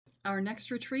Our next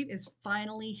retreat is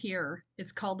finally here.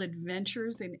 It's called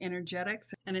Adventures in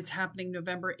Energetics, and it's happening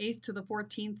November 8th to the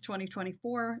 14th,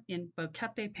 2024 in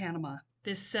Boquete, Panama.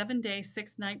 This 7-day,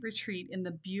 6-night retreat in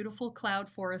the beautiful cloud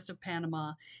forest of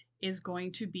Panama is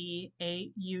going to be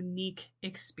a unique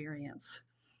experience.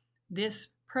 This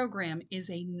program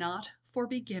is a not for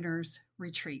beginners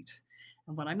retreat.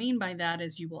 And what I mean by that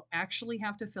is you will actually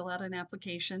have to fill out an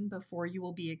application before you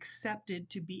will be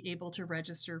accepted to be able to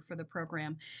register for the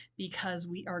program, because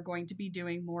we are going to be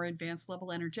doing more advanced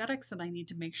level energetics, and I need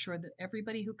to make sure that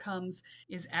everybody who comes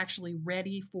is actually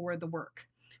ready for the work.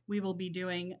 We will be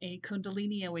doing a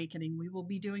Kundalini awakening. We will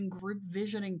be doing group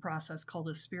visioning process called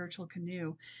a spiritual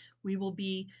canoe. We will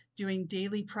be doing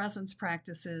daily presence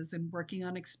practices and working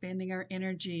on expanding our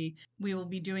energy. We will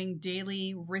be doing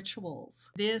daily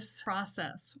rituals. This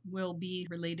process will be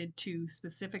related to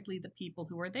specifically the people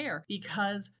who are there,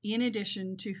 because in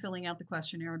addition to filling out the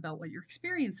questionnaire about what your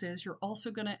experience is, you're also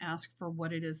going to ask for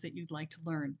what it is that you'd like to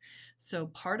learn. So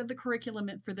part of the curriculum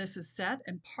for this is set,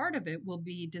 and part of it will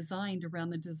be designed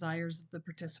around the desires of the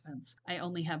participants. I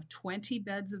only have 20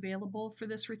 beds available for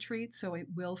this retreat, so it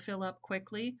will fill up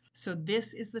quickly. So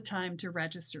this is the time to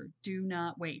register. Do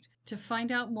not wait. To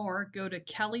find out more, go to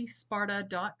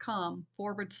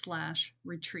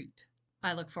kellysparta.com/retreat.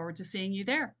 I look forward to seeing you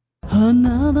there.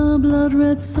 Another blood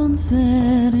red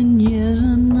sunset and yet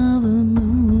another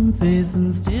moon phase,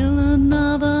 and still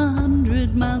another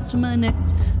 100 miles to my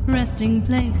next resting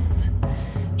place.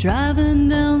 Driving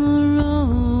down the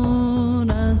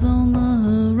road, eyes on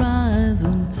the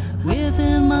horizon.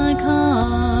 Within my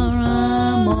car,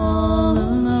 I'm all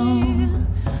alone,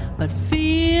 but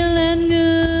feeling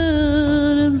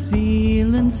good and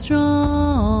feeling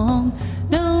strong,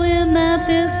 knowing that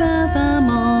this path I'm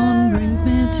on brings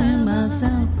me to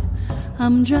myself.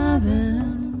 I'm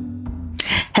driving.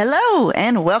 Hello,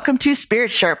 and welcome to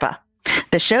Spirit Sherpa,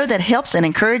 the show that helps and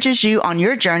encourages you on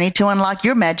your journey to unlock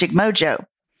your magic mojo.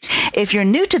 If you're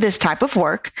new to this type of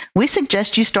work, we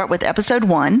suggest you start with episode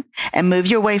 1 and move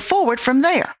your way forward from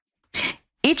there.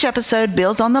 Each episode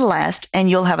builds on the last, and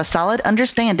you'll have a solid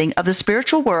understanding of the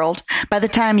spiritual world by the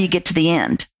time you get to the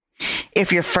end.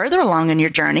 If you're further along in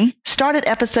your journey, start at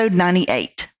episode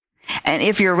 98. And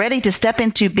if you're ready to step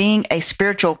into being a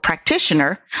spiritual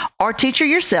practitioner or teacher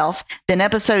yourself, then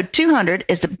episode 200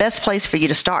 is the best place for you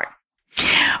to start.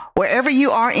 Wherever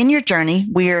you are in your journey,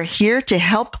 we are here to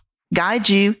help guide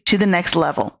you to the next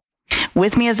level.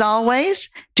 With me, as always,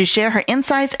 to share her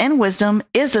insights and wisdom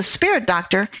is the spirit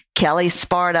doctor, Kelly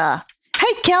Sparta.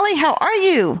 Hey, Kelly, how are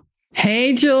you?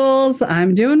 Hey, Jules.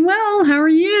 I'm doing well. How are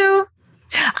you?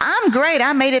 I'm great.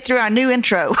 I made it through our new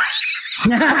intro.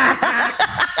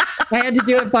 I had to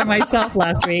do it by myself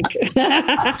last week.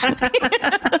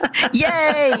 Yay!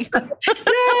 Yay!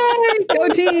 Go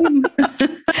team!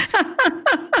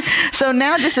 So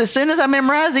now, just as soon as I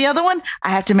memorize the other one, I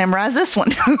have to memorize this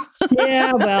one.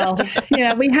 Yeah, well,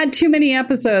 we had too many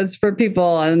episodes for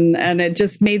people, and it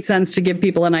just made sense to give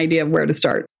people an idea of where to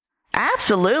start.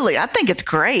 Absolutely. I think it's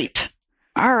great.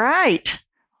 All right.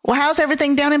 Well, how's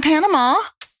everything down in Panama?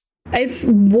 It's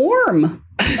warm.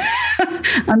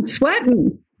 I'm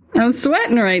sweating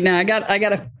right now. I got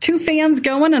 2 fans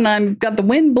going, and I've got the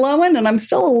wind blowing, and I'm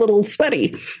still a little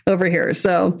sweaty over here.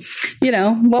 So,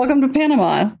 welcome to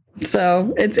Panama.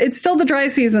 So it's still the dry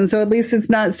season, so at least it's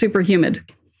not super humid.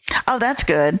 Oh, that's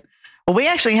good. Well, we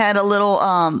actually had a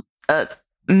little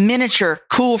miniature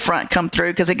cool front come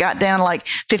through because it got down like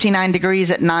 59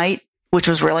 degrees at night, which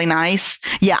was really nice.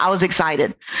 Yeah, I was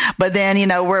excited. But then,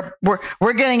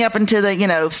 we're getting up into the,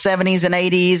 70s and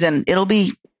 80s, and it'll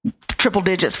be triple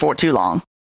digits for too long.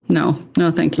 No,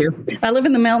 thank you. I live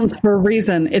in the mountains for a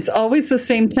reason. It's always the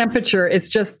same temperature. It's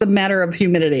just the matter of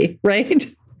humidity, right?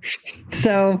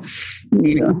 So,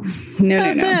 no.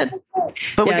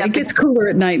 But it gets cooler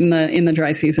at night in the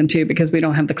dry season too, because we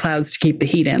don't have the clouds to keep the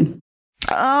heat in.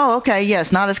 Oh, okay.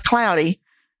 Yes, not as cloudy.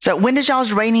 So when does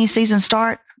y'all's rainy season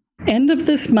start? End of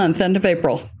this month, end of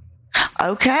April.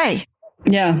 Okay.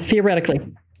 Yeah, theoretically.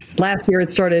 Last year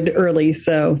it started early,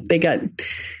 so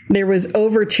there was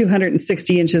over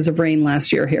 260 inches of rain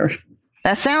last year here.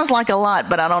 That sounds like a lot,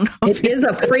 but I don't know. It is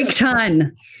a freak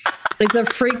ton. It's a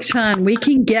freak ton. We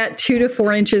can get 2 to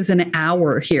 4 inches an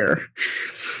hour here.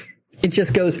 It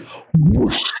just goes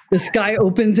whoosh. The sky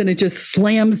opens and it just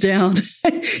slams down.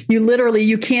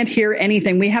 You can't hear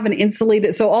anything. We have an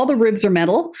insulated, so all the roofs are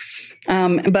metal,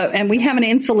 and we have an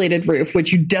insulated roof,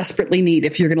 which you desperately need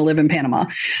if you're going to live in Panama.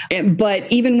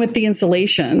 But even with the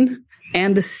insulation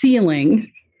and the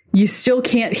ceiling, you still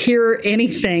can't hear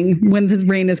anything when the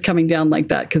rain is coming down like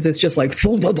that, because it's just like,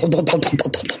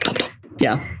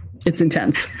 yeah, it's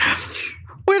intense.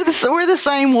 Where do the So we're the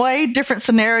same way, different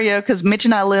scenario, because Mitch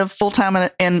and I live full time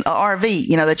in an RV,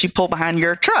 that you pull behind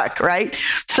your truck, right?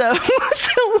 So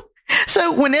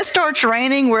when it starts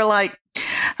raining, we're like,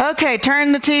 okay,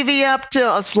 turn the TV up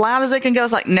to as loud as it can go.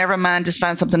 It's like, never mind, just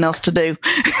find something else to do.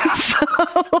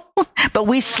 But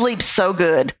we sleep so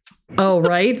good. Oh,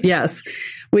 right. Yes.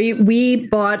 We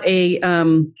bought a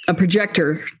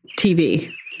projector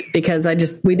TV because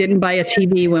we didn't buy a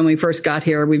TV when we first got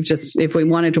here. If we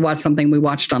wanted to watch something, we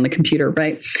watched on the computer,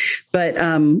 right? But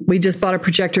we just bought a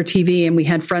projector TV, and we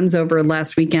had friends over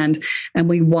last weekend, and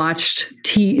we watched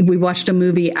a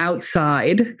movie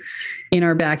outside in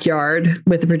our backyard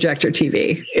with the projector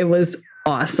TV. It was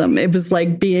awesome. It was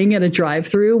like being in a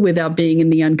drive-through without being in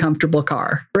the uncomfortable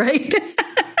car, right?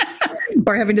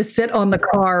 Or having to sit on the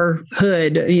car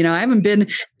hood. I haven't been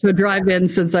to a drive-in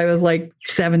since I was like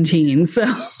 17. So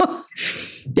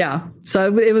yeah.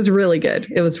 So it was really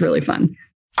good. It was really fun.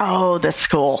 Oh, that's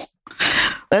cool.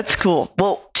 That's cool.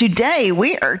 Well, today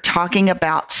we are talking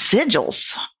about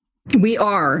sigils. We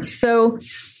are. So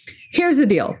here's the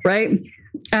deal, right?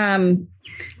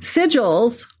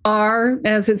 Sigils are,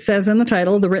 as it says in the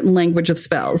title, the written language of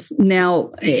spells.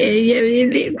 Now,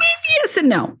 yes and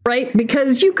no, right?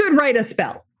 Because you could write a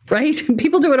spell, right?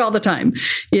 People do it all the time.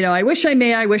 I wish I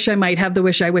may, I wish I might have the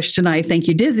wish I wish tonight. Thank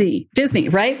you, Disney,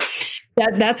 right?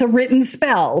 That's a written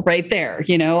spell right there,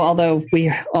 although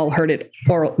we all heard it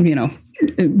oral,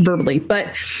 verbally. But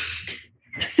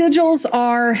sigils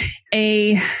are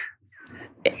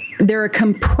they're a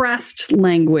compressed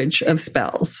language of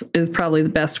spells is probably the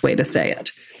best way to say it.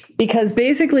 Because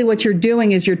basically what you're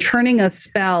doing is you're turning a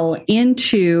spell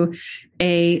into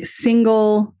a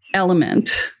single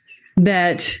element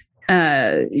that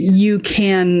you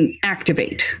can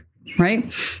activate,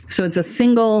 right? So it's a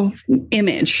single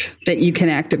image that you can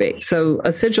activate. So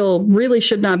a sigil really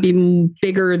should not be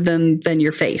bigger than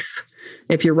your face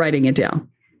if you're writing it down,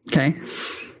 okay?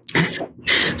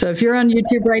 So if you're on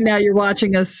YouTube right now, you're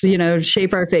watching us,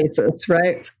 shape our faces,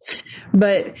 right?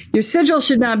 But your sigil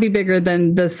should not be bigger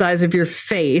than the size of your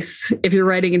face if you're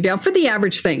writing it down for the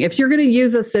average thing. If you're going to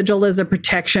use a sigil as a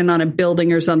protection on a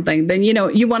building or something, then,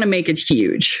 you want to make it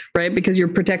huge, right? Because you're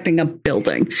protecting a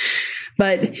building.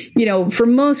 But, for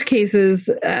most cases,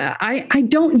 I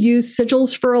don't use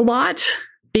sigils for a lot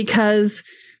because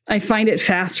I find it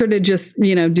faster to just,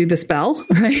 do the spell,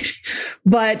 right?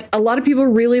 But a lot of people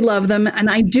really love them, and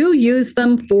I do use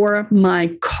them for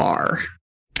my car.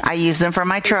 I use them for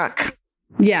my truck.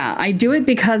 Yeah, I do it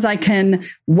because I can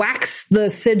wax the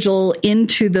sigil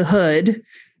into the hood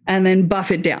and then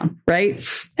buff it down, right?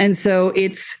 And so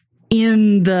it's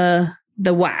in the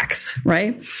wax,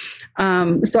 right?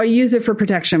 So I use it for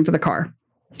protection for the car.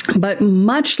 But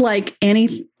much like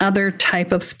any other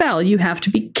type of spell, you have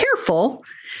to be careful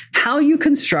how you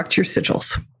construct your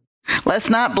sigils. Let's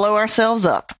not blow ourselves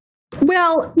up.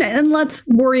 Well, and let's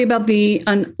worry about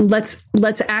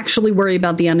let's actually worry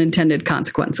about the unintended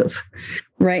consequences,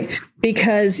 right?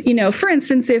 Because, for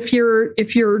instance, if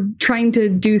you're trying to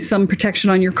do some protection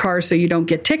on your car so you don't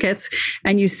get tickets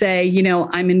and you say,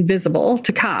 I'm invisible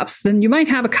to cops, then you might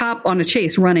have a cop on a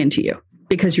chase run into you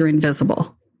because you're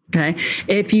invisible. Okay.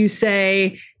 If you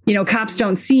say, cops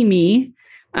don't see me,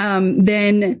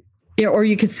 then, or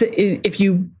you could say, if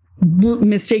you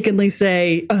mistakenly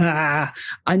say,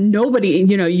 nobody,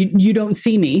 you don't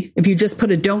see me. If you just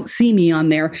put a don't see me on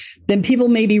there, then people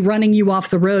may be running you off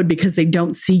the road because they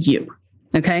don't see you.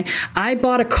 Okay. I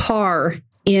bought a car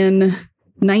in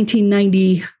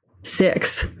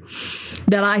 1996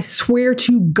 that I swear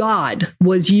to God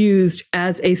was used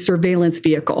as a surveillance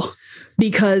vehicle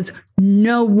because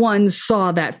no one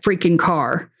saw that freaking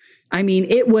car. I mean,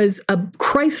 it was a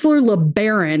Chrysler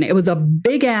LeBaron. It was a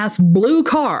big ass blue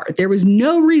car. There was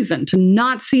no reason to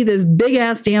not see this big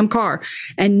ass damn car.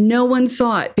 And no one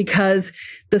saw it because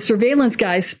the surveillance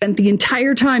guys spent the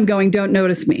entire time going, don't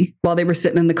notice me, while they were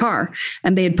sitting in the car.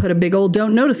 And they had put a big old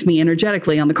don't notice me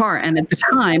energetically on the car. And at the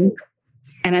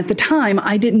time,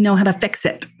 I didn't know how to fix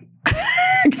it.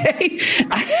 Okay.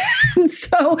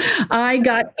 So I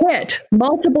got hit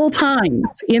multiple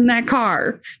times in that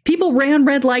car. People ran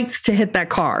red lights to hit that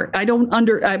car. I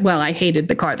hated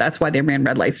the car. That's why they ran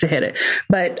red lights to hit it.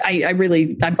 But I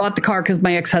bought the car because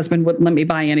my ex-husband wouldn't let me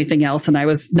buy anything else. And I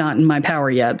was not in my power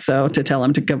yet. So to tell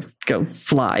him to go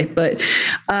fly. But,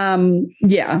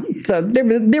 yeah, so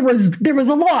there was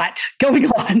a lot going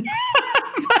on.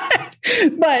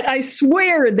 But I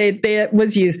swear that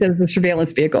was used as a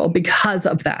surveillance vehicle because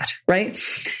of that, right?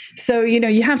 So,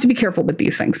 you have to be careful with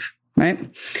these things, right?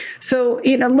 So,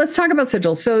 let's talk about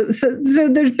sigils. So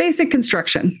there's basic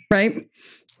construction, right?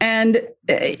 And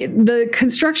the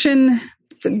construction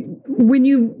when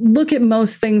you look at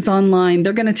most things online,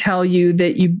 they're going to tell you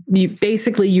that you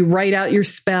basically you write out your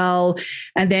spell,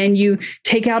 and then you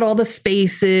take out all the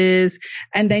spaces,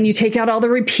 and then you take out all the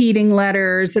repeating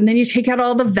letters, and then you take out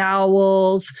all the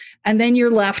vowels, and then you're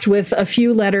left with a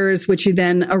few letters, which you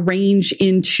then arrange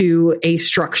into a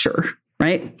structure,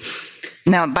 right?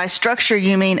 Now, by structure,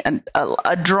 you mean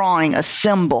a drawing, a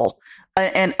symbol,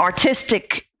 an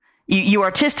artistic. You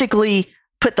artistically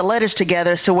put the letters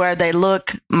together so where they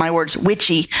look, my words,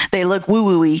 witchy, they look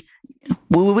woo-woo-y.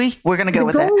 Woo-woo-y? We're going to go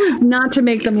with that. The goal is not to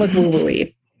make them look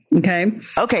woo-woo-y. Okay?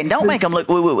 Okay, don't make them look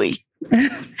woo-woo-y.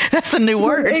 That's a new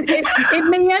word. It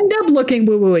may end up looking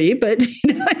woo-woo-y, but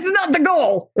it's not the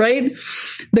goal, right?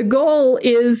 The goal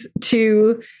is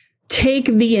to take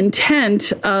the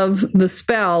intent of the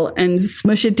spell and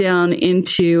smush it down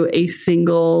into a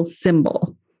single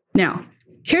symbol. Now,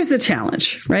 here's the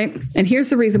challenge, right? And here's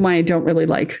the reason why I don't really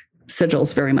like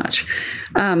sigils very much.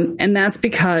 And that's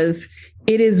because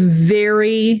it is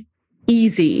very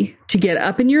easy to get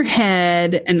up in your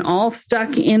head and all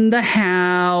stuck in the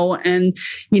how and,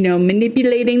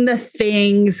 manipulating the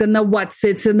things and the what's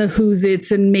its and the who's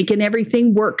its and making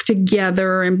everything work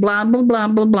together and blah, blah, blah,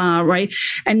 blah, blah, right?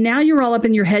 And now you're all up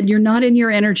in your head. You're not in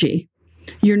your energy.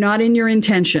 You're not in your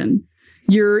intention.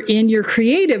 You're in your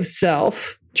creative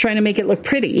self, trying to make it look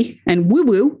pretty and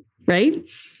woo-woo, right?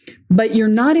 But you're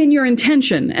not in your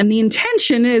intention. And the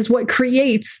intention is what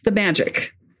creates the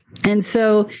magic. And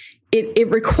so it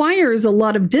requires a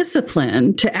lot of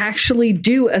discipline to actually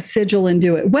do a sigil and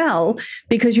do it well,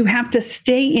 because you have to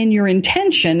stay in your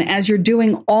intention as you're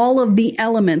doing all of the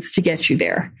elements to get you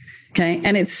there. Okay.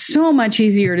 And it's so much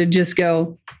easier to just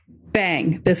go,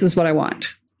 bang, this is what I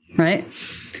want. Right.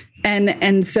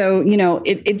 And so,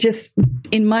 it just,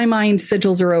 in my mind,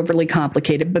 sigils are overly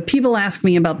complicated, but people ask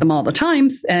me about them all the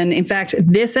times. And in fact,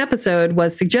 this episode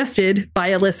was suggested by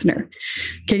a listener.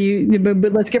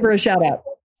 But let's give her a shout out.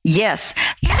 Yes.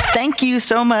 Thank you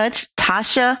so much,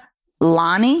 Tasha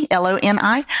Loni,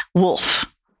 Loni, Wolf.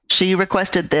 She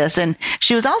requested this, and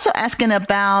she was also asking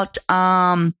about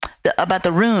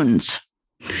the runes.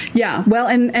 Yeah. Well,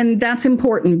 and that's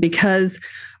important because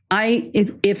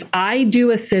if I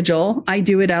do a sigil, I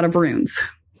do it out of runes.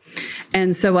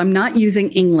 And so I'm not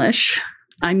using English.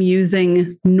 I'm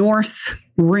using Norse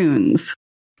runes.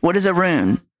 What is a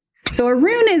rune? So a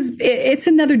rune it's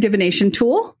another divination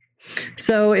tool.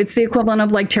 So it's the equivalent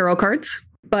of like tarot cards,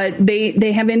 but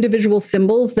they have individual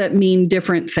symbols that mean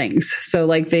different things. So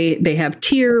like they have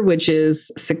Tyr, which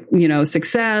is,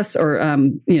 success or,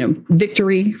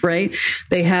 victory, right?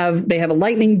 They have a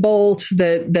lightning bolt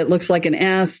that looks like an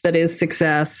S that is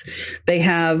success. They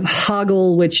have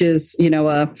Hoggle, which is, it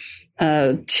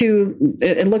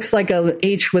looks like a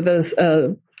H with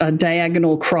a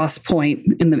diagonal cross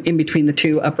point in between the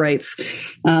two uprights,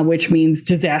 which means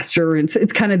disaster.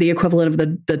 It's kind of the equivalent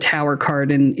of the tower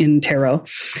card in tarot.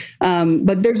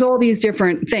 But there's all these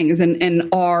different things, and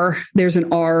R, there's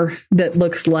an R that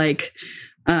looks like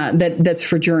that's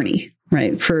for journey,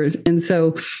 right? And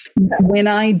so when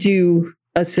I do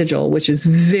a sigil, which is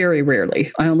very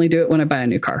rarely, I only do it when I buy a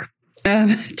new car.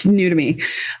 It's new to me.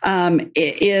 I'm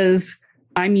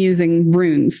using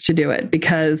runes to do it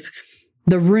because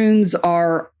the runes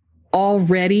are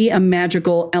already a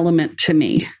magical element to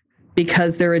me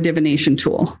because they're a divination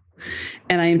tool.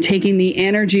 And I am taking the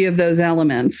energy of those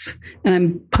elements and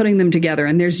I'm putting them together.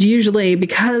 And there's usually,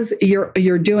 because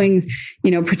you're doing,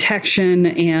 protection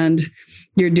and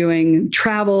you're doing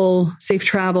travel, safe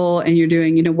travel, and you're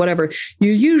doing, whatever,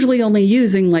 you're usually only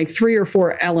using like 3 or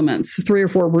 4 elements, 3 or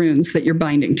 4 runes that you're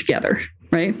binding together.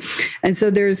 Right. And so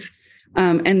there's,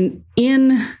 and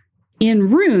in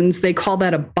runes, they call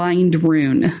that a bind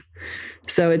rune.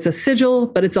 So it's a sigil,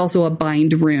 but it's also a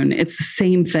bind rune. It's the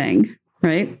same thing,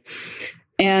 right?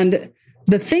 And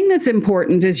the thing that's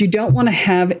important is you don't want to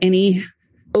have any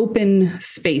open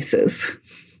spaces,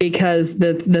 because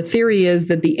the theory is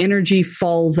that the energy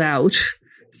falls out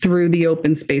through the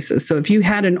open spaces. So if you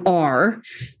had an R,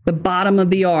 the bottom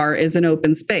of the R is an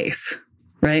open space,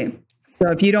 right? So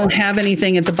if you don't have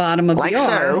anything at the bottom of the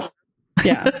R...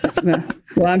 Yeah.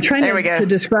 Well, I'm trying to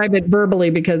describe it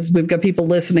verbally because we've got people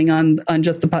listening on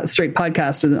just the straight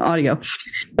podcast and audio.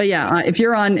 But yeah, if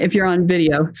you're on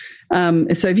video,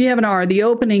 so if you have an R, the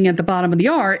opening at the bottom of the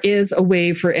R is a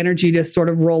way for energy to sort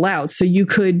of roll out. So you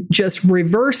could just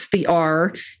reverse the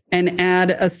R and add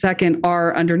a second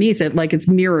R underneath it, like it's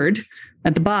mirrored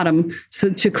at the bottom, so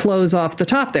to close off the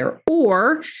top there.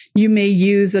 Or you may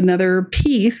use another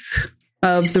piece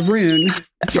of the rune.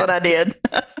 That's what I did.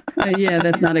 Yeah,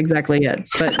 that's not exactly it.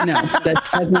 But no,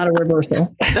 that's not a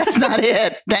reversal. That's not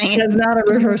it. Dang it. That's not a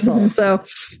reversal. So,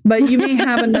 but you may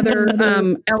have another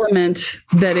element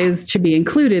that is to be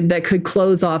included that could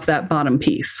close off that bottom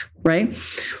piece, right?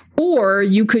 Or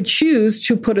you could choose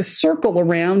to put a circle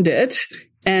around it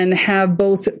and have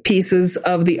both pieces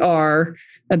of the R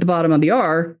at the bottom of the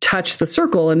R touch the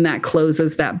circle, and that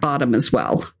closes that bottom as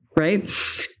well, right?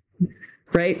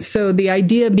 Right. So the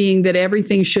idea being that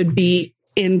everything should be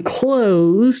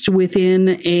enclosed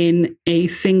within a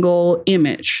single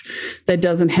image that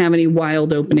doesn't have any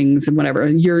wild openings and whatever.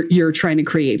 You're trying to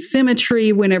create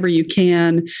symmetry whenever you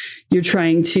can. You're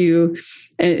trying to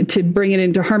bring it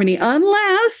into harmony,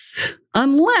 unless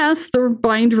the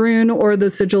bind rune or the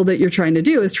sigil that you're trying to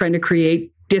do is trying to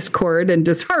create discord and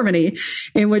disharmony,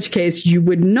 in which case you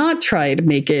would not try to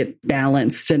make it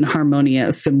balanced and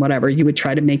harmonious and whatever. You would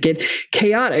try to make it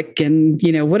chaotic and,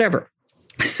 whatever.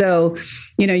 So,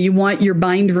 you want your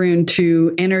bind rune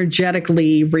to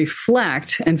energetically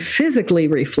reflect and physically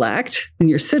reflect, and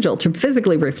your sigil to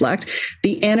physically reflect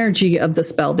the energy of the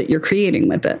spell that you're creating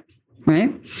with it,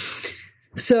 right?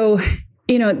 So,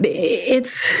 you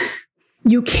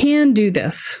can do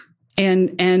this.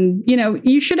 And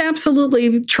you should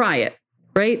absolutely try it,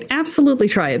 right? Absolutely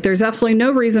try it. There's absolutely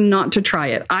no reason not to try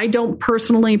it. I don't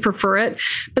personally prefer it,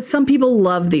 but some people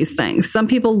love these things. Some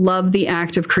people love the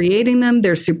act of creating them.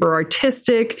 They're super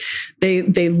artistic.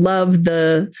 They love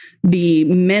the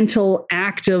mental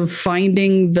act of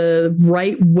finding the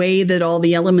right way that all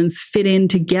the elements fit in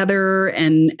together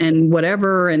and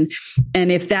whatever. And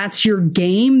if that's your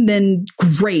game, then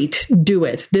great, do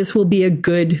it. This will be a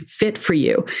good fit for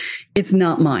you. It's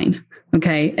not mine.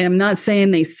 Okay. And I'm not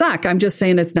saying they suck. I'm just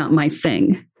saying it's not my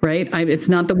thing, right? It's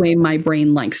not the way my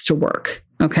brain likes to work.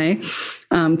 Okay.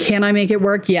 Can I make it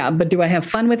work? Yeah. But do I have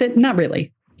fun with it? Not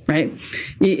really. Right.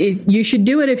 You should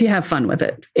do it if you have fun with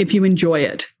it, if you enjoy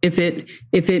it, if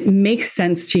it makes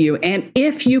sense to you. And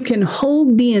if you can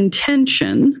hold the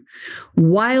intention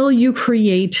while you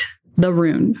create the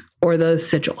rune or the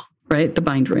sigil, right? The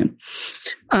bind rune.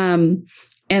 And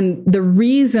the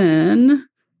reason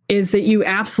is that you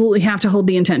absolutely have to hold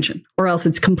the intention, or else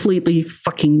it's completely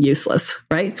fucking useless,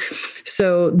 right?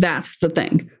 So that's the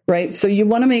thing, right? So you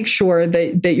want to make sure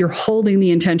that you're holding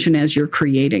the intention as you're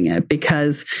creating it,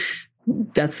 because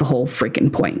that's the whole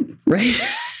freaking point, right?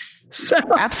 So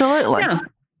absolutely.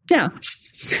 Yeah.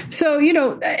 So,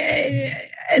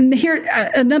 and here,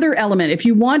 another element, if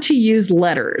you want to use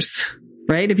letters,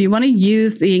 right? If you want to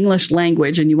use the English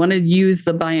language and you want to use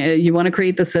you want to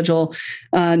create the sigil,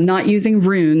 not using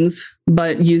runes,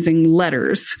 but using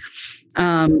letters,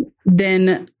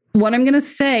 then what I'm going to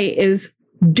say is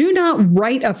do not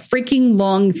write a freaking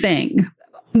long thing.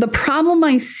 The problem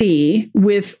I see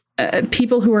with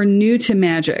people who are new to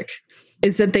magic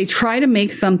is that they try to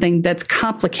make something that's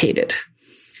complicated.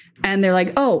 And they're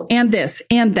like, oh, and this,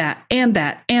 and that, and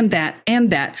that, and that,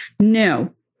 and that.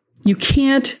 No. You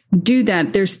can't do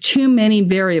that. There's too many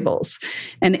variables.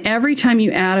 And every time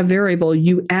you add a variable,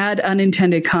 you add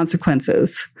unintended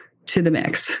consequences to the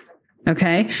mix.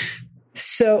 Okay.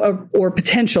 So, or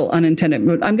potential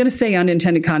unintended. I'm going to say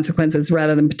unintended consequences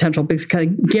rather than potential, because I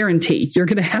guarantee you're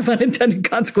going to have unintended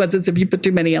consequences if you put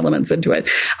too many elements into it.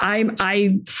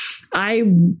 I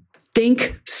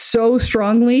think so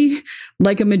strongly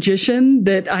like a magician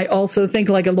that I also think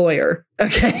like a lawyer.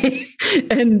 Okay.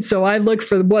 And so I look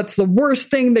for what's the worst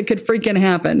thing that could freaking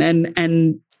happen.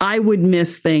 And I would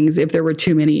miss things if there were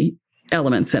too many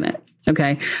elements in it.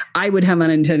 Okay. I would have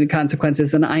unintended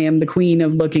consequences, and I am the queen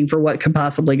of looking for what could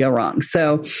possibly go wrong.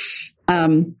 So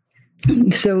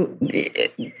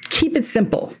keep it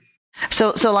simple.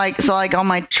 So like on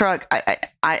my truck,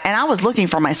 I was looking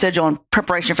for my sigil in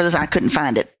preparation for this, and I couldn't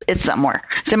find it. It's somewhere.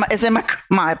 It's in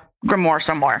my grimoire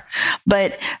somewhere.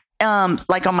 But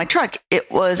like on my truck, I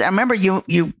remember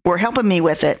you were helping me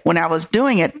with it when I was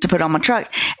doing it to put on my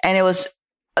truck, and it was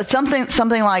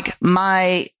something like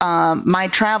my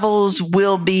travels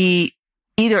will be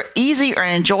either easy or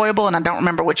enjoyable, and I don't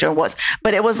remember which it was,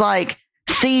 but it was like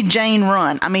see Jane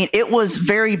run. I mean, it was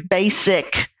very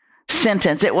basic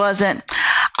sentence. It wasn't,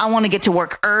 I want to get to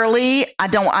work early. I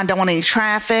don't want any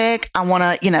traffic. I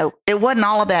want to, it wasn't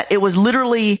all of that. It was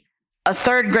literally a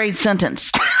third grade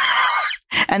sentence.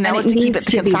 And that was to keep it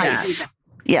concise.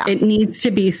 Yeah. It needs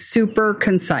to be super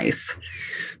concise,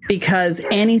 because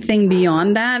anything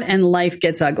beyond that and life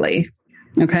gets ugly.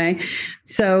 Okay.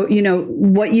 So,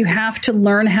 what you have to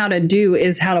learn how to do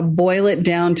is how to boil it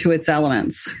down to its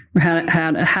elements,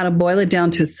 how to boil it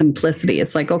down to simplicity.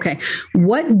 It's like, okay,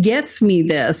 what gets me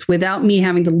this without me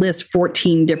having to list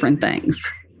 14 different things?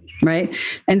 right?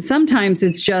 And sometimes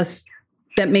it's just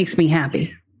that makes me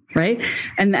happy, right?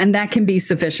 And that can be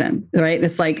sufficient, right?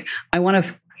 It's like, I want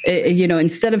to,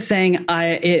 instead of saying,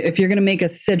 if you're going to make a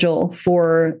sigil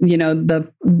for,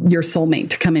 your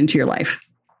soulmate to come into your life.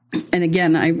 And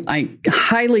again, I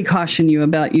highly caution you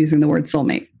about using the word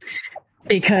soulmate,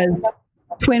 because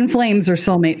twin flames are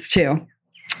soulmates too.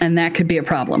 And that could be a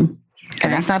problem. Okay?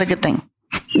 And that's not a good thing.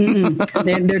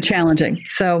 They're challenging.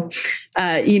 So,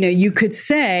 you could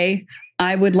say,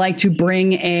 I would like to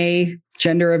bring a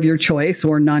gender of your choice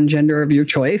or non-gender of your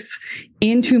choice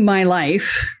into my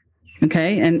life.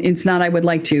 Okay. And it's not, I would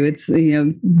like to, it's,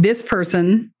 this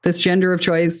person, this gender of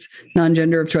choice,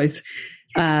 non-gender of choice,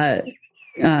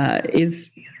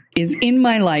 is in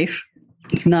my life.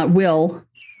 It's not will,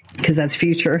 because that's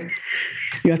future.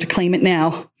 You have to claim it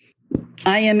now.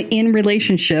 I am in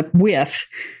relationship with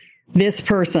this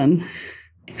person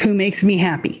who makes me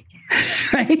happy.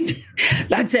 Right?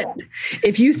 That's it.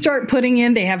 If you start putting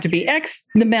in, they have to be X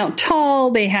amount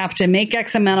tall, they have to make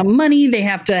X amount of money, they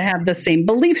have to have the same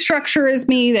belief structure as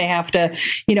me, they have to,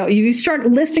 you start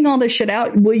listing all this shit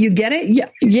out. Will you get it?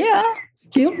 Yeah.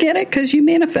 You'll get it because you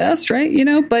manifest, right?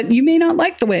 But you may not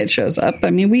like the way it shows up. I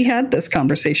mean, we had this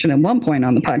conversation at one point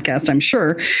on the podcast, I'm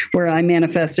sure, where I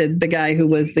manifested the guy who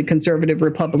was the conservative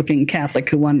Republican Catholic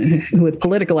who with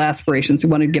political aspirations, who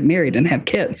wanted to get married and have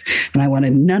kids. And I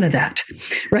wanted none of that,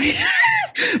 right?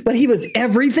 But he was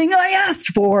everything I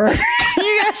asked for.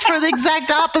 You asked for the exact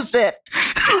opposite.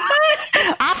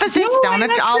 Opposites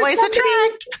don't always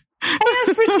attract. I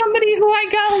asked for somebody who I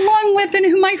got along with and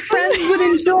who my friends would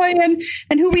enjoy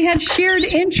and who we had shared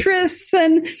interests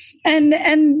and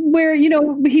where,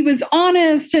 he was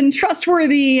honest and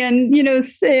trustworthy and,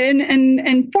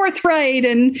 and forthright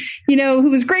and, who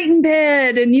was great in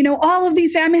bed and, all of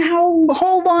these, I mean, a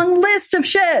whole long list of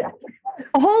shit.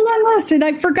 A whole long list. And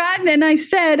I've forgotten. And I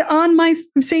said on my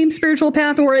same spiritual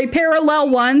path or a parallel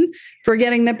one,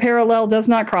 forgetting that parallel does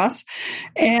not cross.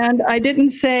 And I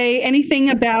didn't say anything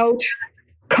about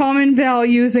common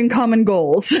values and common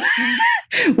goals,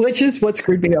 which is what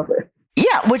screwed me over.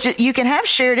 Yeah, which you can have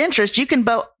shared interests. You can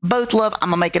both love, I'm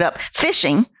going to make it up,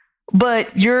 fishing,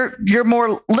 but you're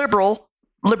more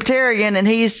libertalitarian, and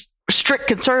he's strict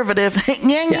conservative.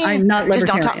 Yeah, I'm not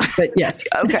libertarian, but yes.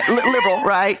 Okay, liberal,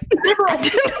 right? Liberal.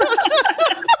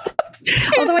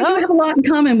 Although I do have a lot in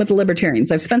common with the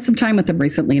libertarians. I've spent some time with them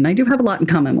recently, and I do have a lot in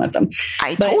common with them.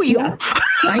 I told you. Yeah,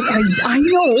 I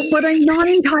know, but I'm not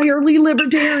entirely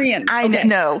libertarian. I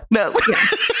know. No. Yeah.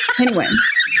 Anyway,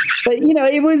 but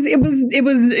it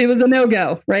was a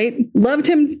no-go, right? Loved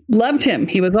him.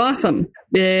 He was awesome.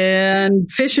 And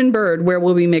fish and bird, where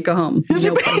will we make a home?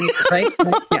 No place, right?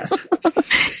 Yes.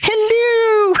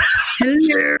 Hello.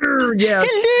 Yes.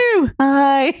 Hello.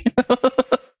 Hi.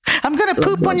 I'm going to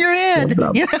poop on your head.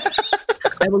 Blah, blah.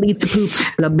 I will eat the poop.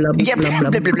 Blah, blah, blah, yeah, blah,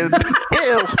 blah, blah, blah.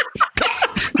 Ew.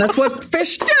 That's what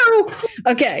fish do.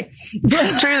 Okay.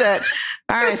 True that.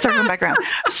 All right, circling back around.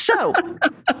 So,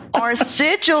 are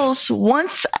sigils,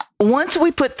 once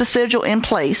we put the sigil in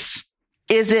place,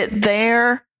 is it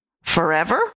there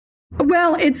forever?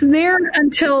 Well, it's there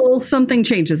until something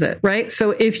changes it, right?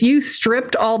 So if you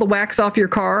stripped all the wax off your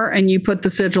car and you put the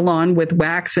sigil on with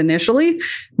wax then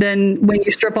when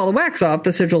you strip all the wax off,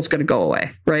 the sigil's going to go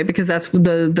away, right? Because that's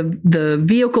the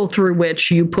vehicle through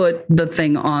which you put the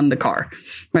thing on the car,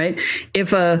 right?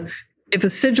 If a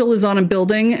sigil is on a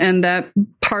building and that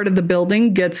part of the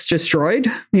building gets destroyed,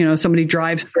 somebody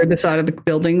drives through the side of the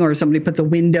building or somebody puts a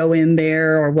window in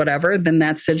there or whatever, then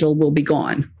that sigil will be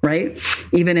gone, right?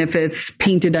 Even if it's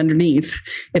painted underneath,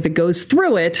 if it goes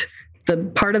through it, the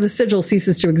part of the sigil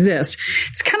ceases to exist.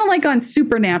 It's kind of like on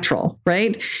Supernatural,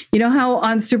 right? You know how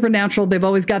on Supernatural, they've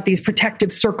always got these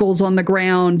protective circles on the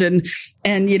ground and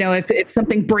if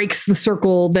something breaks the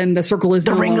circle, then the circle is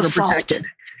no longer protected.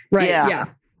 Right. Yeah.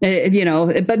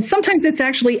 But sometimes it's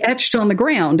actually etched on the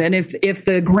ground. And if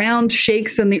the ground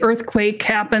shakes and the earthquake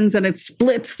happens and it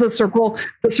splits the circle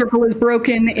is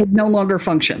broken, it no longer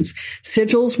functions.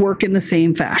 Sigils work in the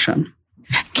same fashion.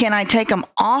 Can I take them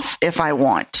off if I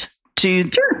want to?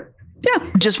 Sure.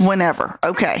 Yeah. Just whenever.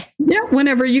 Okay. Yeah.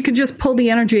 Whenever. You can just pull the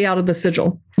energy out of the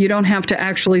sigil. You don't have to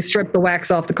actually strip the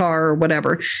wax off the car or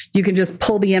whatever. You can just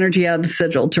pull the energy out of the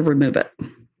sigil to remove it.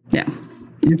 Yeah.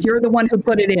 If you're the one who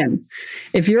put it in,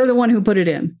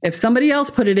 if somebody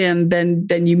else put it in, then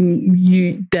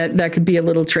you that could be a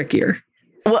little trickier.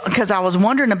 Well, because I was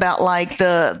wondering about like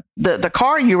the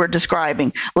car you were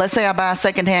describing. Let's say I buy a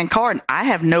secondhand car and I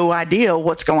have no idea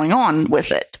what's going on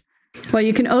with it. Well,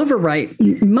 you can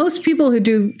overwrite. Most people who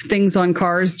do things on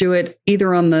cars do it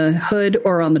either on the hood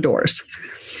or on the doors.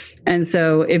 And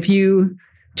so if you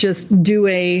just do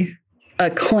a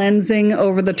cleansing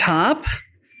over the top,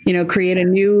 create a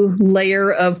new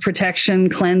layer of protection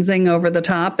cleansing over the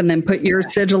top, and then put your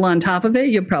sigil on top of it,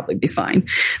 you'll probably be fine.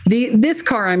 This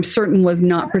car, I'm certain, was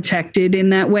not protected in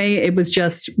that way. It was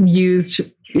just used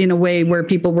in a way where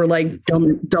people were like,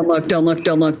 don't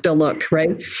look,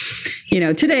 right?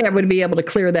 Today I would be able to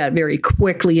clear that very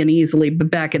quickly and easily, but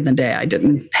back in the day, I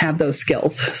didn't have those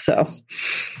skills. So,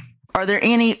 are there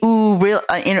any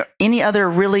any other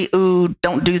really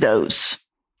don't do those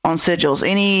on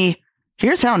sigils?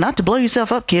 Here's how not to blow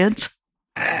yourself up, kids.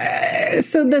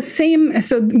 So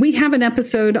we have an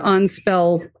episode on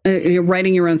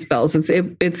writing your own spells.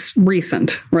 It's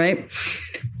recent, right?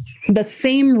 The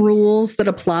same rules that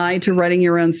apply to writing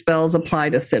your own spells apply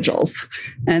to sigils.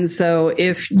 And so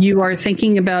if you are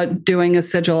thinking about doing a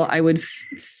sigil, I would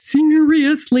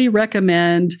seriously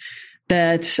recommend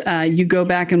that you go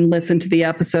back and listen to the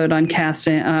episode on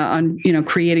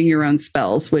creating your own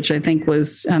spells, which I think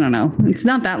was, I don't know, it's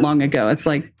not that long ago. It's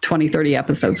like 20, 30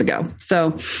 episodes ago.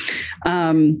 So,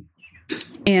 and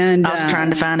I was trying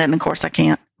to find it, and of course I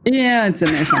can't. Yeah, it's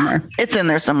in there somewhere. It's in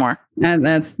there somewhere.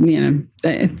 That's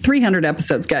 300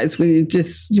 episodes, guys. We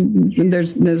just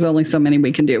there's only so many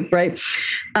we can do, right?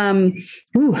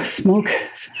 Smoke.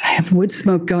 I have wood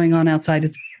smoke going on outside.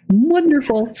 It's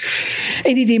wonderful.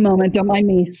 ADD moment. Don't mind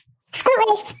me.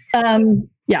 Squirrel.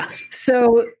 Yeah.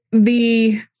 So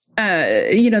the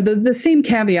same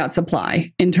caveats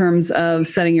apply in terms of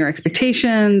setting your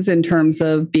expectations, in terms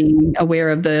of being aware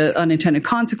of the unintended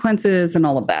consequences and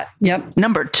all of that. Yep.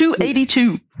 Number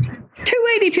 282.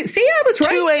 282. See, I was right.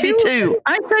 282.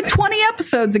 I said 20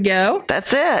 episodes ago.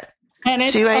 That's it. And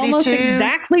it's almost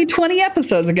exactly 20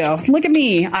 episodes ago. Look at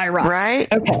me, Ira. Right?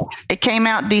 Okay. It came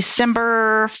out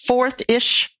December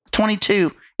 4th-ish,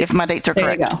 22, if my dates are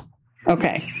correct. There you go.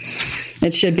 Okay.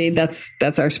 It should be. That's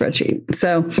our spreadsheet.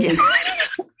 So,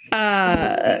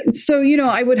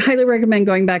 I would highly recommend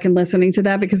going back and listening to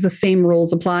that because the same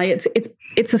rules apply.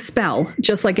 It's a spell,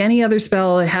 just like any other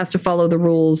spell. It has to follow the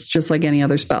rules, just like any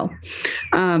other spell.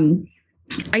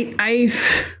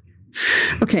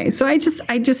 Okay, so I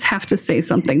just have to say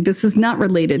something. This is not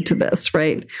related to this,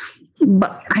 right?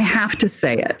 But I have to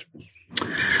say it.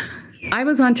 I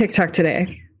was on TikTok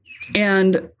today,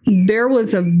 and there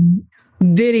was a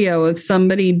video of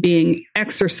somebody being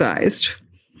exorcised.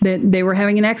 That they were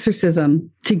having an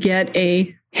exorcism to get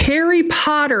a Harry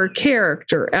Potter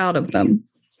character out of them.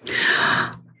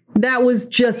 That was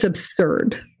just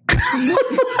absurd. I'm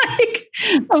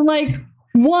like,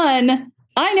 one,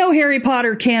 I know Harry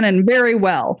Potter canon very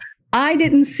well. I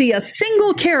didn't see a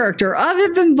single character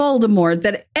other than Voldemort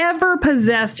that ever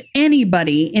possessed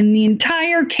anybody in the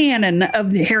entire canon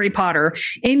of Harry Potter,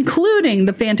 including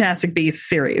the Fantastic Beasts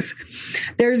series.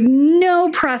 There's no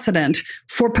precedent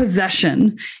for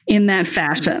possession in that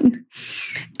fashion.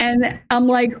 And I'm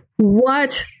like,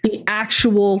 what the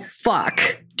actual fuck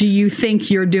do you think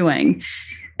you're doing?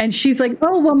 And she's like,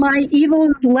 oh, well, my evil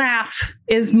laugh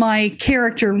is my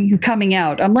character coming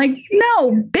out. I'm like,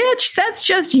 no, bitch, that's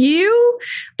just you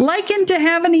liking to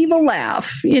have an evil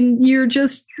laugh. And you're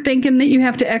just thinking that you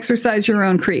have to exercise your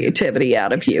own creativity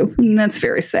out of you. And that's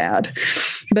very sad.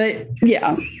 But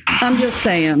yeah, I'm just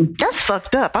saying. That's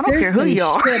fucked up. I don't care who you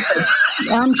are.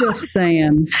 I'm just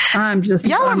saying.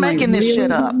 Y'all are making this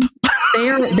shit up.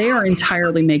 They are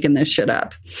entirely making this shit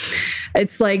up.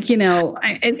 It's like,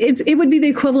 it would be the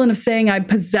equivalent of saying I'm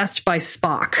possessed by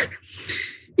Spock.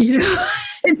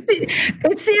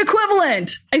 It's the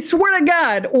equivalent. I swear to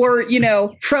God. Or,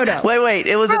 Frodo. Wait.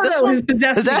 It was Frodo this one? Who's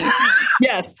possessed me.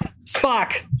 Yes.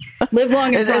 Spock. Live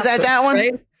long and prosper. Is that one?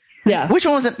 Right? Yeah. Which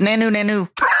one was it? Nanu.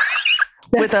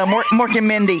 With Mork and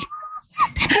Mindy.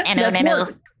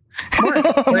 Nanu.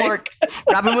 Mork.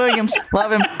 Robin Williams.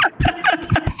 Love him.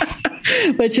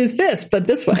 Which is this, but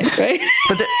this way, right?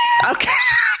 Okay.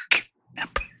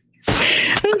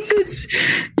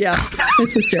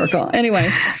 It's hysterical. Anyway.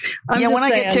 When I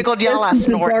get tickled, y'all, I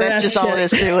snort. That's just all it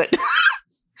is to it.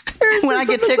 When I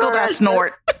get tickled, I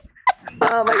snort.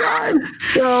 Oh my God.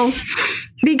 So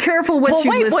be careful what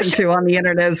you listen to on the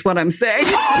internet is what I'm saying.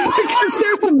 Because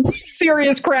there's some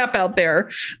serious crap out there.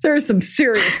 There's some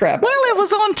serious crap. Well, it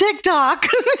was on TikTok.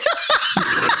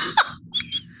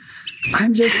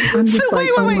 I'm just oh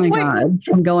my God,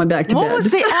 I'm going back to bed. What was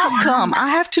the outcome? I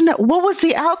have to know. What was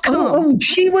the outcome? Oh,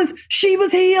 she was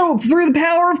healed through the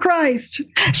power of Christ.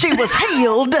 She was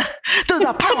healed through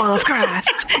the power of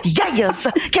Christ. Yes.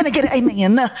 Can I get an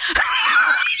amen?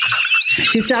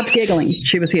 She stopped giggling.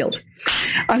 She was healed.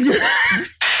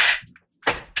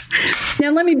 Now,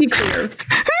 let me be clear.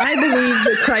 I believe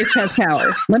that Christ has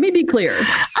power. Let me be clear.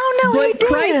 Oh, no, he But did.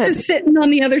 Christ is sitting on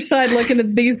the other side looking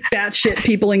at these batshit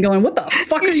people and going, what the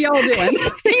fuck are y'all doing?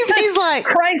 He's like,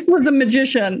 Christ was a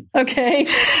magician, okay?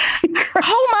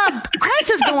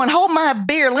 Christ is going, hold my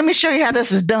beer. Let me show you how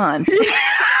this is done.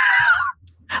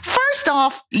 First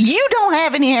off, you don't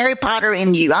have any Harry Potter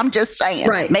in you. I'm just saying.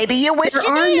 Right. Maybe you wish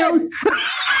you did.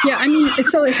 Yeah, I mean,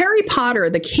 so Harry Potter,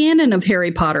 the canon of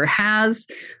Harry Potter has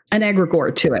an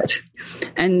egregore to it.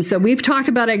 And so we've talked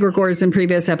about egregores in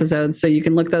previous episodes, so you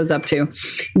can look those up too.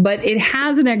 But it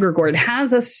has an egregore. It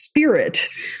has a spirit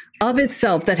of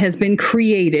itself that has been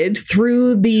created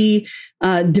through the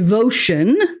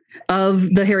devotion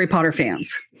of the Harry Potter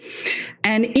fans.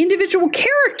 And individual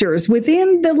characters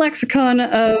within the lexicon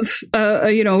of,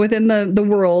 within the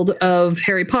world of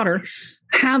Harry Potter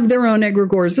have their own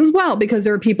egregores as well, because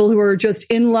there are people who are just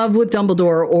in love with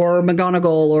Dumbledore or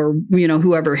McGonagall or,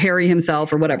 whoever, Harry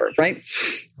himself or whatever, right?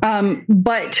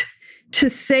 But to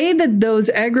say that those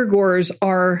egregores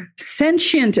are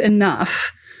sentient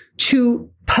enough to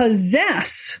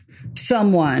possess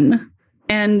someone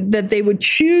and that they would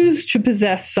choose to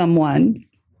possess someone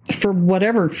for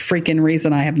whatever freaking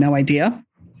reason, I have no idea.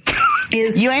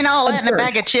 You ain't all that in a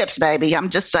bag of chips, baby. I'm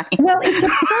just saying. Well, it's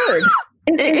absurd.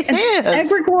 It is.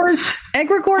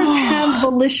 Egregores have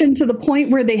volition to the point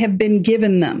where they have been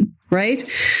given them, right?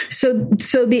 So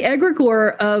the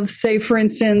egregore of, say, for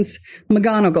instance,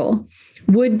 McGonagall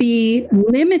would be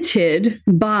limited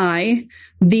by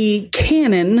the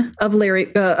canon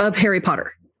of Harry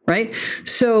Potter, right?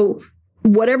 So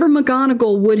whatever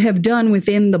McGonagall would have done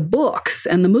within the books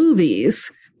and the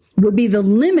movies would be the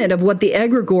limit of what the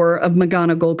egregore of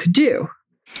McGonagall could do.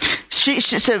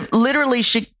 So literally,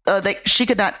 she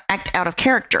could not act out of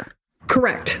character.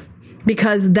 Correct,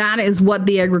 because that is what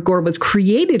the egregore was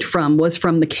created from. Was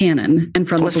from the canon and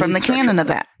from the canon of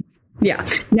that. Yeah.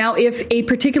 Now, if a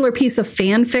particular piece of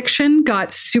fan fiction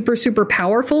got super, super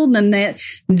powerful, then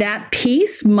that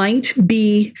piece might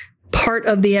be part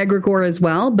of the egregore as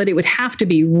well, but it would have to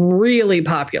be really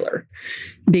popular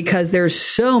because there's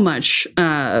so much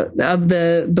of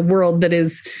the world that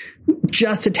is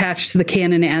just attached to the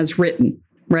canon as written,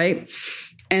 right?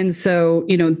 And so,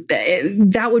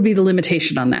 that would be the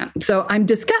limitation on that. So I'm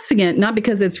discussing it not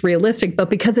because it's realistic, but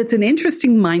because it's an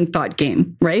interesting mind thought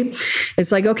game, right?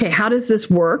 It's like, okay, how does this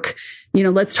work?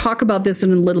 Let's talk about this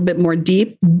in a little bit more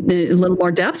depth,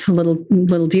 a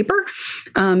little deeper,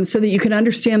 so that you can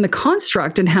understand the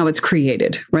construct and how it's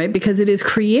created, right? Because it is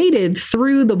created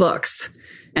through the books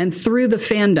and through the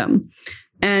fandom.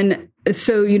 And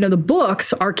so, the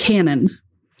books are canon.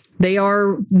 They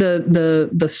are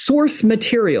the source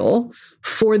material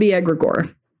for the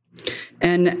egregore.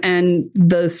 And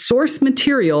the source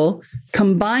material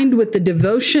combined with the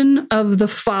devotion of the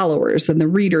followers and the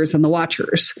readers and the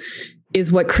watchers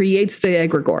is what creates the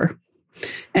egregore.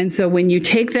 And so when you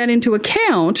take that into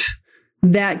account,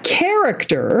 that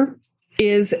character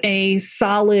is a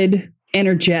solid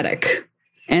energetic.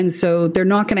 And so they're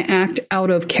not going to act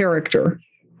out of character.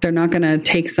 They're not going to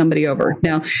take somebody over.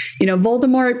 Now,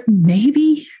 Voldemort,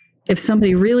 maybe if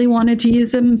somebody really wanted to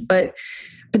use him, but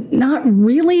not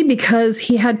really, because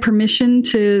he had permission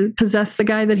to possess the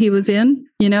guy that he was in,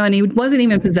 and he wasn't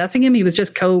even possessing him. He was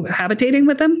just cohabitating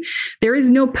with him. There is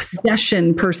no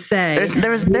possession per se.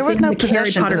 There was no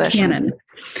Harry Potter canon.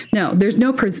 No, there's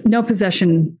no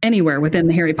possession anywhere within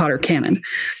the Harry Potter canon.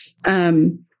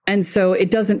 And so it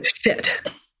doesn't fit.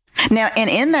 Now, and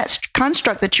in that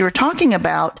construct that you were talking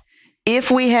about,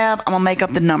 if we have, I'm going to make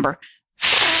up the number,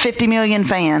 50 million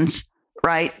fans,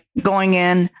 right, going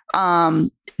in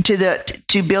to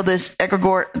build this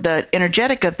egregore, the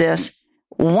energetic of this,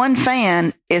 one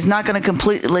fan is not going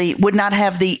to would not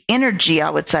have the energy,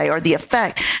 I would say, or the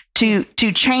effect to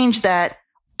change that.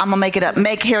 I'm going to make it up,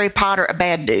 make Harry Potter a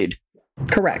bad dude.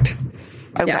 Correct.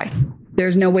 Okay. Yeah.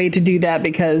 There's no way to do that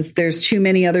because there's too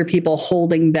many other people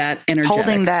holding that energetic.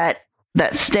 Holding that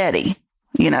steady,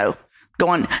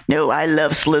 going, no, I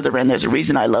love Slytherin. There's a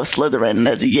reason I love Slytherin.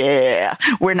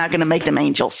 We're not going to make them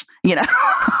angels. We're not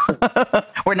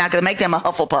going to make them a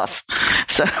Hufflepuff.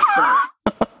 So,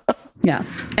 yeah.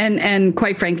 And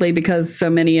quite frankly, because so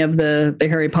many of the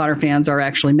Harry Potter fans are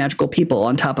actually magical people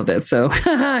on top of it. So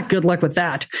good luck with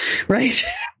that. Right.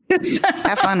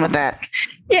 Have fun with that.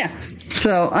 Yeah.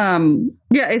 So,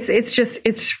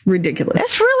 it's ridiculous.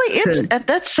 That's really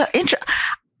that's so interesting.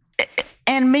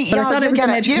 And me, but I thought it was an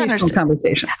educational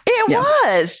conversation. It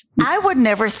was. I would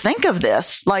never think of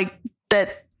this like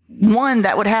that. One,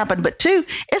 that would happen, but two,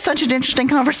 it's such an interesting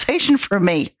conversation for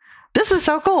me. This is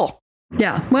so cool.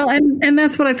 Yeah. Well, and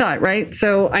that's what I thought, right?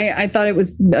 So I thought it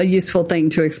was a useful thing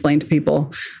to explain to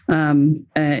people in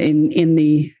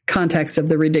the context of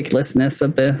the ridiculousness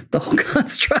of the whole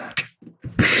construct.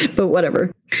 But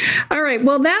whatever. All right.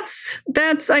 Well,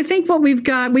 that's I think what we've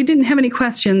got. We didn't have any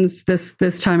questions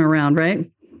this time around, right?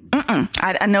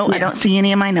 I know. Yeah. I don't see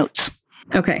any in my notes.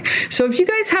 Okay. So if you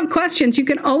guys have questions, you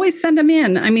can always send them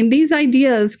in. I mean, these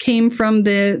ideas came from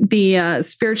the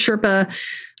Spirit Sherpa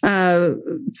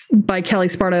by Kelly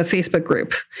Sparta Facebook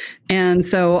group. And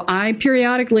so I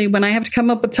periodically, when I have to come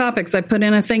up with topics, I put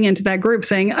in a thing into that group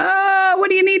saying, what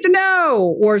do you need to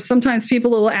know? Or sometimes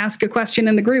people will ask a question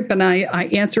in the group and I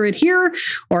answer it here,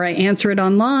 or I answer it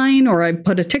online, or I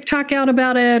put a TikTok out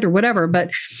about it or whatever.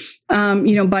 But,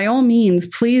 by all means,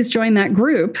 please join that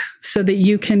group so that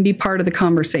you can be part of the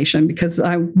conversation, because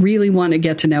I really want to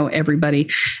get to know everybody.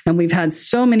 And we've had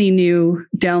so many new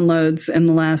downloads in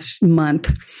the last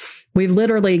month. We've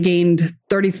literally gained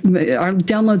our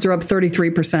downloads are up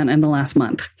 33% in the last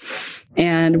month.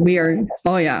 And we're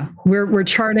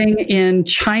charting in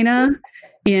China,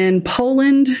 in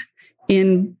Poland,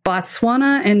 in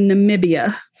Botswana, and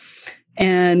Namibia.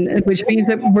 And which means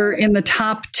that we're in the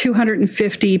top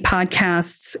 250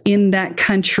 podcasts in that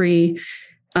country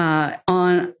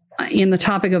in the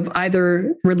topic of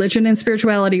either religion and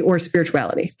spirituality or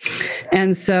spirituality.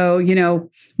 And so,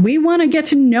 we want to get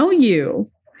to know you.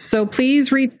 So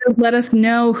please let us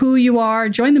know who you are,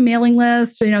 join the mailing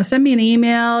list, send me an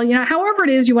email, however it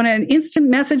is you want to instant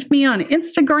message me on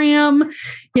Instagram,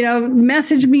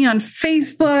 message me on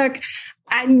Facebook,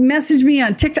 message me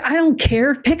on TikTok. I don't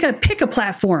care. Pick a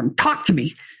platform. Talk to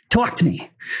me.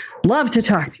 Love to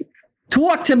talk to you.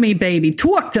 Talk to me, baby.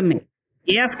 Talk to me.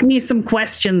 Ask me some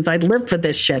questions. I live for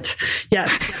this shit.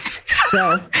 Yes.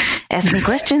 So ask me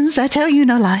questions. I tell you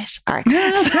no lies. All right.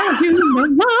 I tell you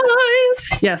no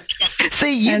lies. Yes.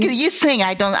 See, you sing.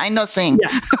 I don't sing.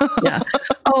 Yeah.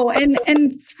 Oh,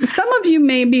 and some of you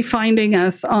may be finding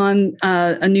us on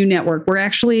a new network. We're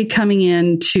actually coming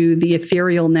into the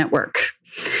Ethereal Network.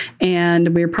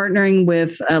 And we're partnering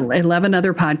with 11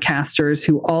 other podcasters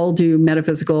who all do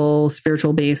metaphysical,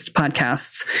 spiritual-based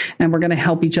podcasts. And we're going to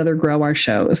help each other grow our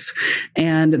shows.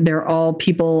 And they're all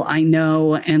people I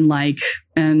know and like.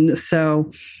 And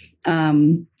so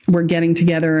we're getting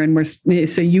together, and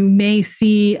so you may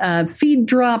see a feed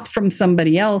drop from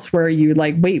somebody else where you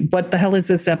like, wait, what the hell is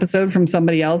this episode from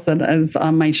somebody else that is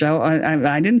on my show?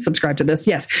 I didn't subscribe to this.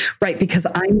 Yes, right, because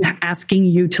I'm asking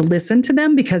you to listen to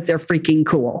them because they're freaking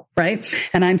cool, right?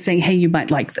 And I'm saying, hey, you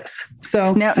might like this.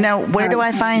 So now where do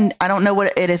I find? I don't know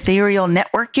what an ethereal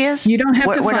network is. You don't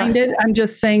have to find it. I'm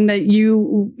just saying that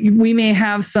we may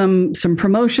have some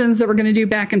promotions that we're going to do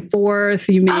back and forth.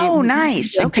 You may. Oh,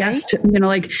 nice. Okay. Guest,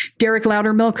 like Derek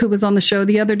Loudermilk, who was on the show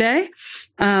the other day.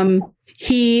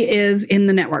 He is in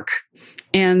the network.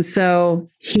 And so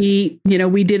we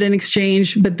did an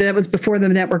exchange, but that was before the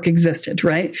network existed,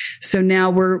 right? So now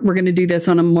we're going to do this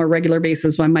on a more regular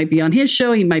basis. I might be on his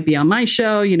show. He might be on my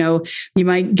show. You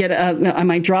might I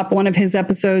might drop one of his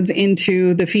episodes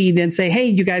into the feed and say, hey,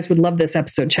 you guys would love this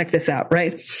episode. Check this out,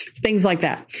 right? Things like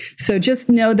that. So just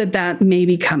know that may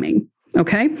be coming.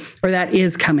 Okay. Or that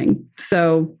is coming.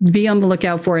 So be on the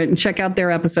lookout for it and check out their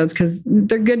episodes because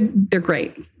they're good. They're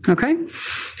great. Okay.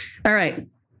 All right.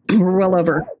 We're well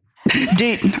over.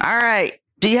 All right.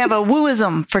 Do you have a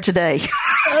wooism for today?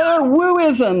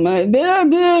 Wooism.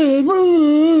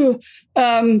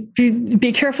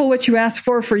 Be careful what you ask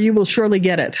for you will surely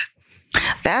get it.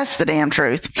 That's the damn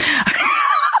truth.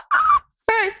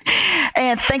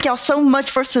 And thank y'all so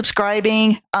much for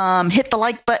subscribing. Hit the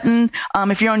like button.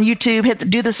 If you're on YouTube,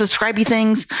 do the subscribey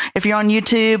things. If you're on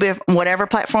YouTube, whatever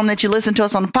platform that you listen to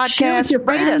us on the podcast,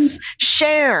 rate us,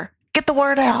 share, get the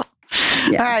word out.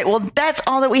 Yeah. All right. Well, that's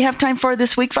all that we have time for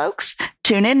this week, folks.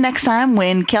 Tune in next time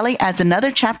when Kelly adds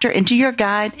another chapter into your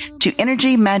guide to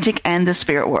energy, magic, and the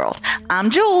spirit world.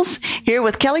 I'm Jules, here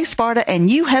with Kelly Sparta, and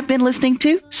you have been listening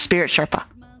to Spirit Sherpa.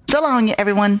 So long,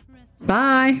 everyone.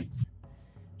 Bye.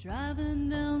 Driving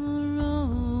down the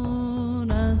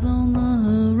road, eyes on the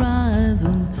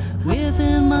horizon.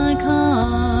 Within my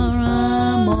car,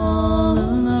 I'm all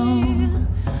alone,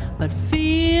 but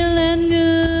feeling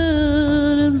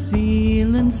good and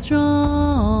feeling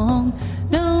strong,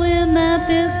 knowing that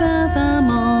this path I'm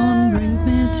on brings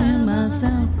me to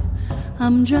myself.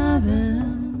 I'm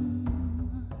driving,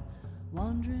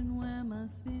 wondering where my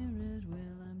spirit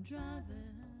will. I'm driving.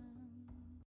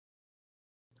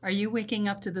 Are you waking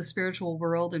up to the spiritual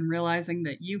world and realizing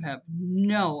that you have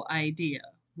no idea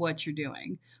what you're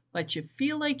doing, but you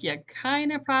feel like you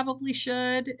kind of probably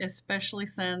should, especially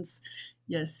since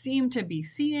You seem to be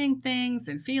seeing things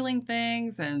and feeling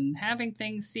things and having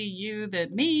things see you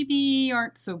that maybe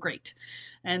aren't so great,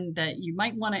 and that you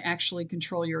might want to actually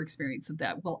control your experience of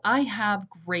that. Well, I have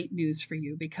great news for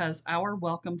you, because our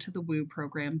Welcome to the Woo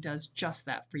program does just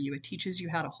that for you. It teaches you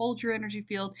how to hold your energy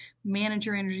field, manage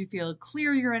your energy field,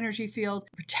 clear your energy field,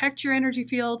 protect your energy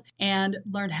field, and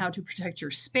learn how to protect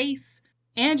your space.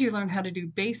 And you learn how to do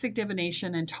basic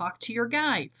divination and talk to your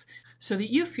guides, so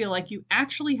that you feel like you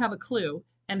actually have a clue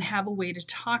and have a way to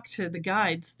talk to the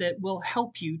guides that will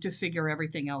help you to figure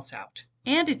everything else out.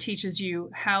 And it teaches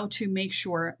you how to make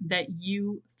sure that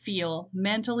you feel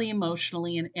mentally,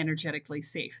 emotionally, and energetically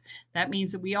safe. That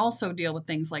means that we also deal with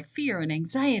things like fear and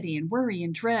anxiety and worry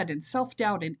and dread and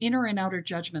self-doubt and inner and outer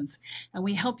judgments. And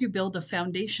we help you build a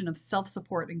foundation of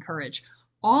self-support and courage.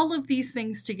 All of these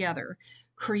things together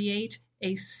create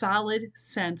a solid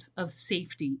sense of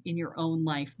safety in your own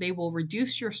life. They will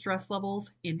reduce your stress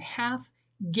levels in half,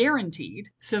 guaranteed.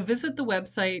 So visit the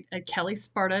website at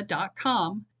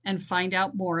kellysparta.com and find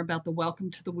out more about the Welcome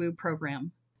to the Woo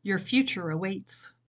program. Your future awaits.